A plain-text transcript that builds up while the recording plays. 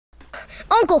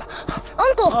Uncle!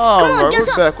 Uncle! All Come on, right, get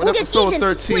we're up! back with We'll get episode eaten!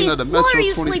 13 Please, of the why Metro are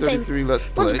you sleeping? 2033 Let's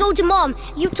Play. Let's go to Mom.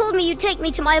 You told me you'd take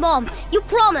me to my mom. You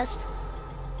promised.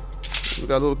 We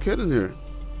got a little kid in here.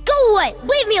 Go away!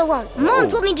 Leave me alone! Mom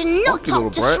told me to not spunky little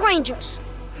talk to brat. strangers.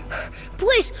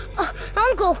 Please,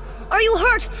 Uncle, are you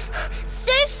hurt?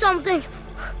 Say something.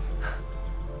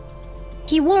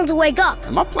 He won't wake up.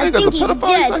 Am I playing I as think a he's pedophile?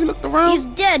 dead. So he looked around? He's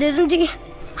dead, isn't he?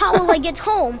 How will I get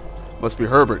home? Must be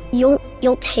Herbert.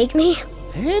 You'll take me?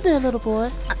 Hey there, little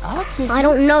boy. I'll take I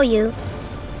don't know you,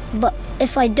 but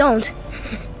if I don't,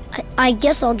 I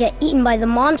guess I'll get eaten by the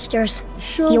monsters.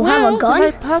 Sure You have a will. gun?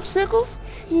 Like popsicles?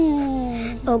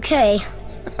 Okay.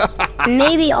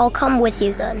 Maybe I'll come with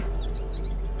you then.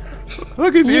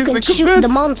 Look, he's You easily can shoot convinced.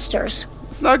 the monsters,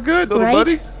 It's not good, little right?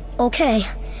 buddy. Okay.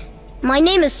 My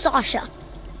name is Sasha.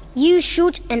 You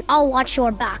shoot and I'll watch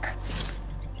your back.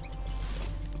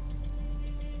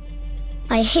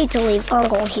 I hate to leave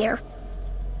Uncle here.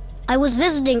 I was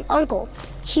visiting Uncle.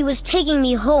 He was taking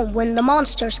me home when the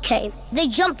monsters came. They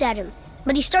jumped at him,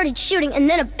 but he started shooting and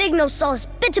then a big Nosaurus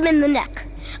bit him in the neck.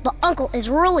 But Uncle is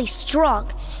really strong.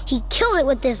 He killed it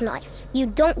with this knife. You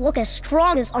don't look as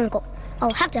strong as Uncle.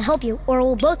 I'll have to help you or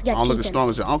we'll both get I don't look as eaten. strong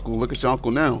as your uncle. Look at your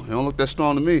uncle now. He don't look that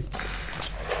strong to me.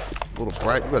 Little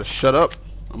brat, you better shut up.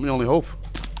 I'm the only hope.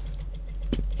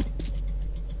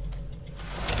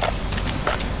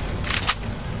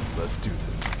 Let's do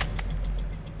this.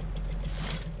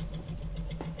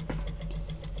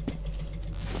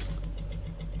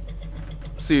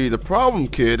 See, the problem,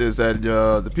 kid, is that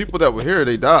the people that were here,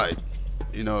 they died.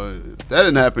 You know, if that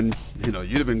didn't happen, you know,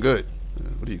 you'd have been good.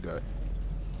 What do you got?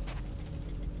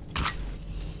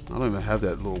 I don't even have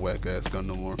that little whack ass gun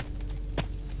no more.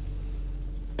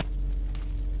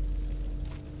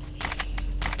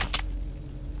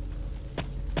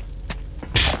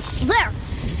 There!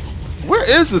 Where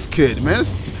is this kid, man?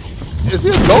 Is he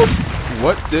a ghost?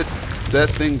 What did that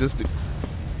thing just do?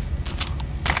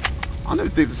 I don't even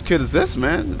think this kid is this,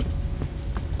 man.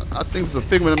 I think it's a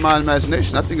figment of my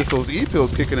imagination. I think it's those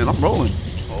E-pills kicking in. I'm rolling.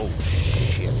 Oh,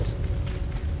 shit.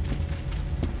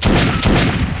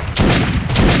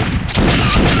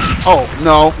 Oh,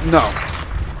 no, no.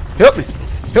 Help me.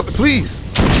 Help me, please.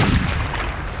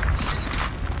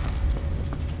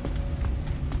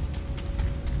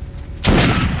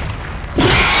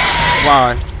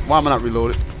 Why? Why am I not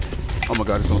reloaded? Oh my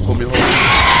god, it's gonna pull me over.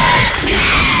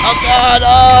 Oh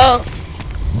god,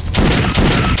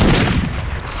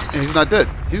 And he's not dead.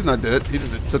 He's not dead. He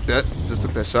just took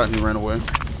that shot and he ran away.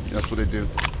 That's what they do.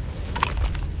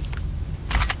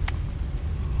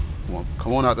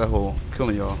 Come on out that hole. I'm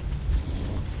killing y'all.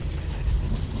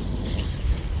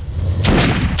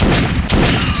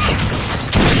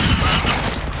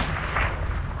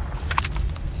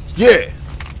 Yeah!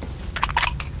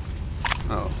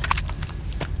 Oh.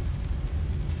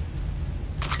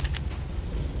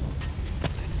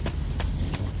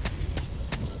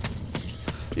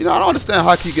 You know, I don't understand how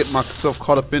I keep getting myself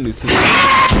caught up in these situations.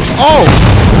 Oh!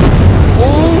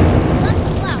 Oh! That's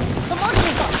loud. The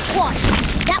monsters got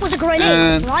squashed. That was a grenade,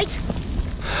 And- right?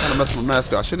 Trying to mess with my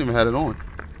mask. I shouldn't even have it on.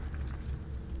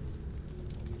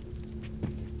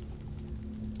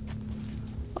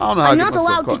 I don't know how I I'm get not myself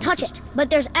allowed to caught in touch this it, but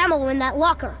there's ammo in that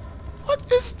locker. What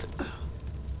is...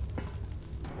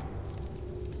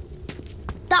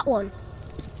 That one.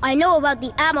 I know about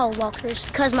the ammo lockers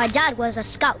because my dad was a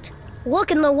scout.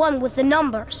 Look in the one with the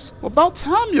numbers. Well, about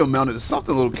time you're mounted to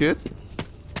something, little kid.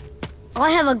 I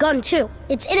have a gun too.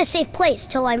 It's in a safe place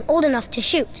till I'm old enough to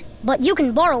shoot. But you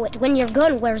can borrow it when your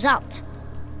gun wears out.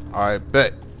 Alright,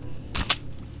 bet.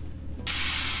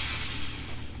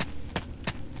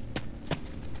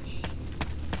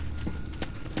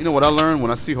 You know what I learned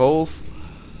when I see holes?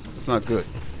 It's not good.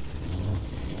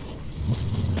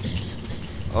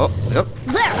 Oh, yep.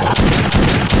 There!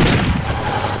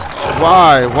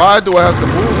 Why? Why do I have to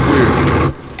move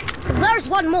weird? There's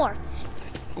one more.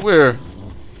 Where?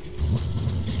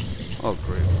 Oh,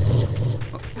 great.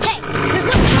 Hey, there's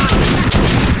no problem.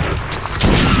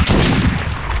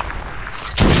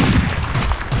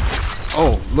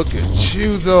 Oh, look at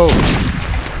you, though.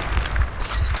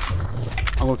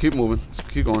 I'm gonna keep moving. Let's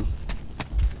keep going.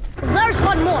 There's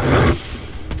one more.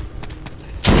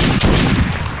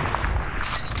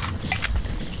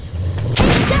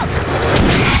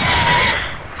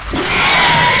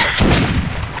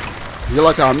 You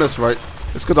like how I miss, right?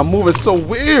 It's because I'm moving so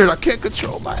weird. I can't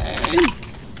control my aim.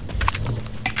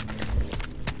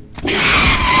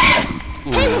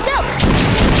 Hey, look out!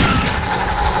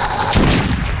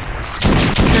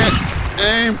 Can't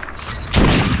aim.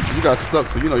 You got stuck,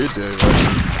 so you know you're dead,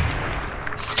 right?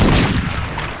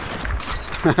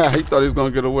 He thought he was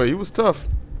gonna get away. He was tough.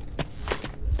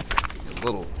 You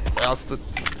little bastard.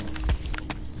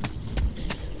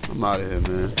 I'm out of here,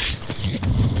 man.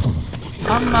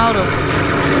 I'm out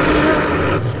of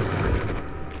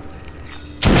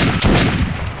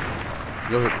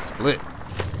Yo, hit the split.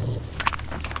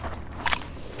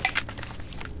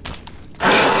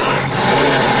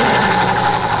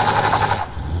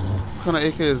 What kind of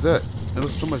AK is that? It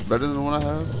looks so much better than the one I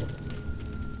have.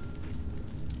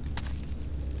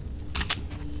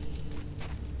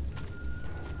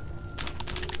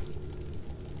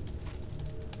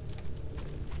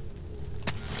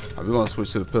 We're gonna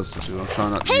switch to the pistol, dude. I'm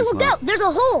trying not to. Hey, look out! There's a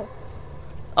hole!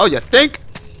 Oh, you think?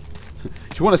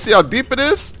 You want to see how deep it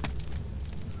is?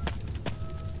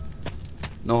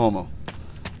 No homo.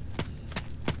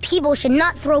 People should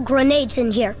not throw grenades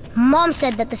in here. Mom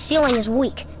said that the ceiling is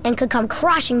weak and could come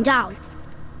crashing down.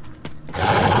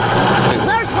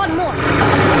 There's one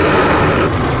more.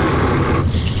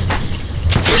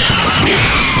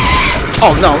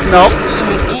 Oh, no, no.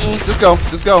 Just go,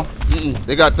 just go.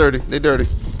 They got 30. They dirty.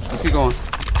 Let's keep going.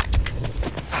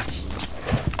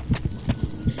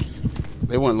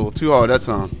 They went a little too hard that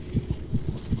time.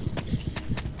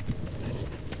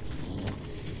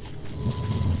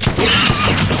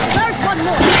 There's one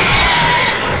more.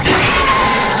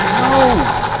 No.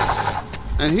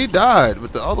 And he died,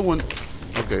 but the other one.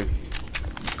 Okay.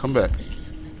 Come back.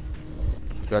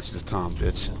 Got you this time,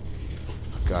 bitch.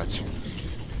 Got you.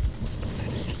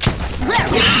 There.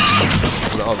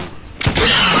 For the other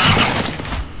one.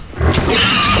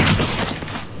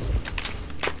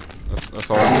 That's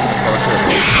all I care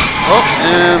about. Oh,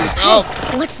 and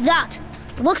oh. What's that?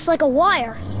 Looks like a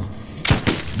wire.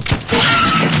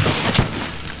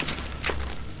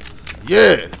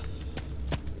 Yeah.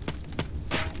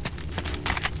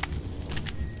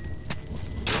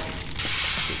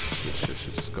 Shit.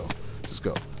 Just go. Just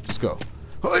go. Just go.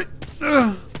 Hey.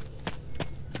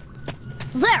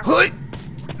 There. Hey.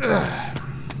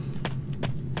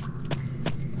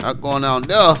 Not going down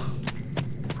there.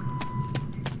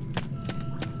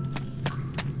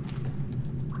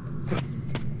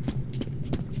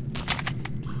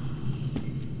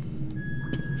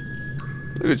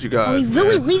 Look at you guys. Are we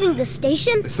really man. leaving the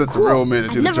station? They sent the Cool. real man to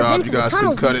do the I've never job. been You to the guys couldn't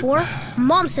tunnels cut it. before.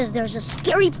 Mom says there's a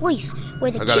scary place where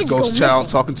the I got a kids go ghost child missing.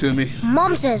 talking to me.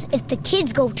 Mom says if the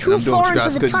kids go too I'm doing what far you into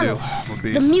guys the couldn't do. tunnels, I'm a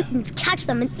the beast. mutants catch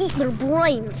them and eat their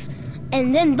brains.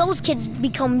 And then those kids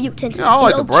become mutants Yeah, I don't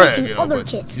like to and go brag, chasing you know, other but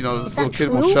kids. you know, Is this that little kid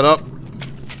true? won't shut up.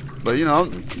 But you know,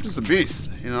 I'm just a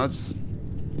beast. You know, just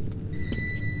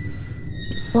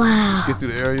Wow. get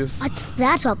through the areas. What's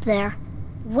that up there?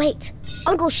 Wait,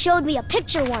 Uncle showed me a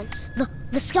picture once.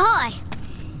 The sky.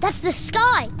 That's the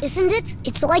sky, isn't it?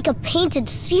 It's like a painted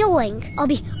ceiling. I'll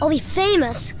be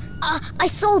famous. I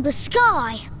sold the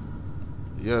sky.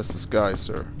 Yes, the sky,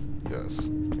 sir. Yes.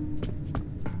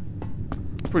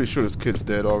 Pretty sure this kid's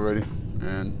dead already,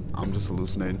 and I'm just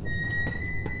hallucinating.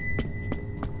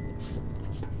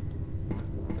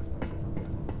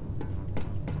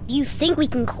 Do you think we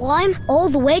can climb all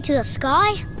the way to the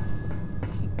sky?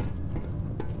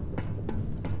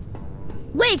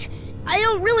 Wait, I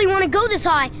don't really want to go this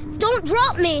high. Don't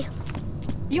drop me.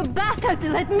 You bastard,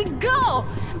 let me go!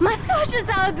 My Sasha's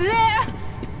out there!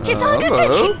 He's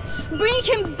hello? Bring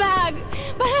him back!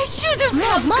 But I should have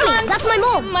Mom, Mommy, that's my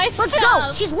mom. myself. Let's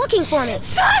go. She's looking for me.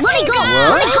 Sashinka! Let me go.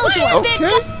 What? Let me go to her. Okay.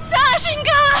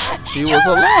 Sashinka! He You're was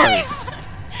alive.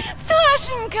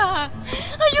 Sashinka!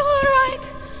 Are you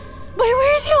alright? But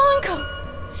where's your uncle?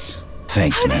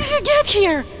 Thanks, How man. did you get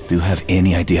here? Do you have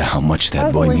any idea how much that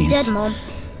Uncle boy is means? dead, Mom.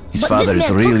 His But father this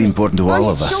is man took really me important to on all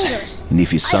his of us. shoulders. And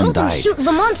if his I son helped him died, shoot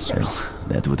the monsters. well,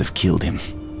 that would have killed him.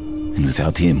 And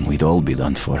without him, we'd all be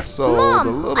done for. So Mom,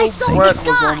 the little I saw the threat was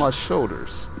sky. on my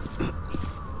shoulders.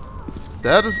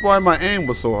 That is why my aim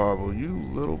was so horrible. You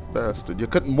little bastard. You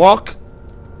couldn't walk?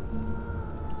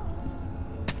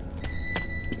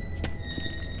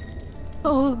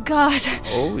 Oh God,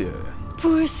 Oh yeah.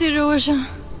 poor Siroja.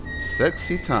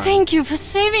 Sexy time. Thank you for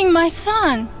saving my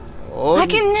son. Oh, I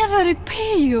can never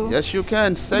repay you. yes, you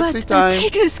can. Sexy but time.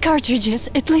 take these cartridges.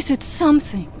 At least it's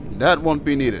something. That won't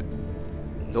be needed.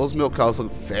 Those milk cows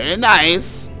look very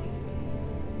nice.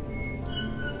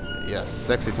 Yes,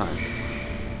 sexy time.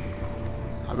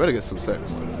 I better get some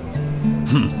sex.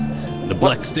 The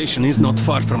Black Station is not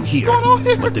far from here,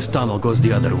 but this tunnel goes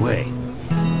the other way.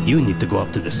 You need to go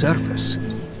up to the surface.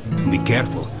 Be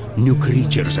careful, new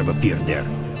creatures have appeared there.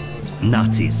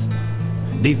 Nazis.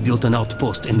 They've built an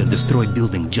outpost in the destroyed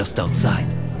building just outside.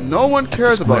 No one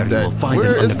cares Square, about you that. will find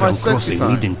Where an is my underground sexy crossing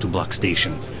time? leading to Black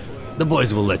Station. The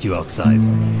boys will let you outside.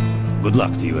 Good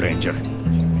luck to you, Ranger.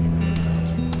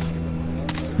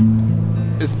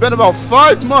 been about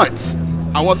 5 months.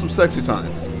 I want some sexy time.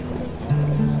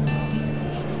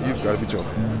 You've got to be joking.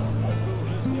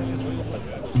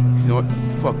 You know what?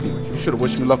 Fuck you. You should have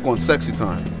wished me luck on sexy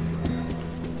time.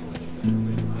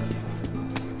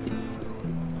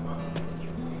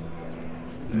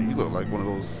 Yeah, you look like one of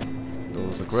those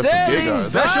aggressive gay guys.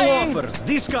 Special offers,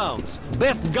 discounts,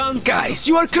 best guns. Guys,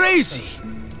 you are crazy!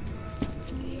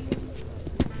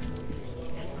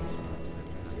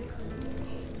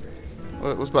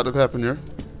 What's about to happen here?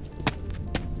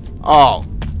 Oh.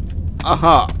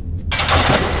 Uh-huh.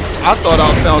 I thought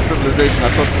I found civilization. I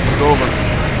thought this was over.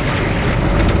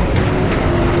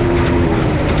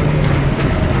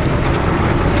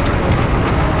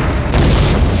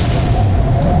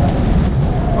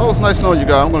 Oh, it's nice knowing you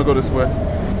guys. I'm gonna go this way.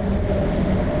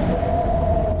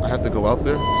 I have to go out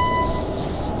there?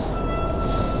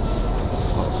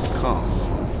 Oh, come on.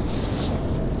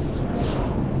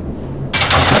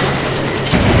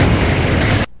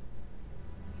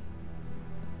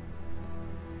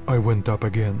 I went up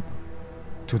again,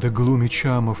 to the gloomy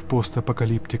charm of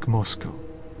post-apocalyptic Moscow.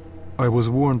 I was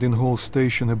warned in Hall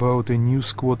Station about a new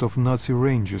squad of Nazi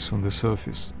Rangers on the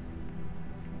surface.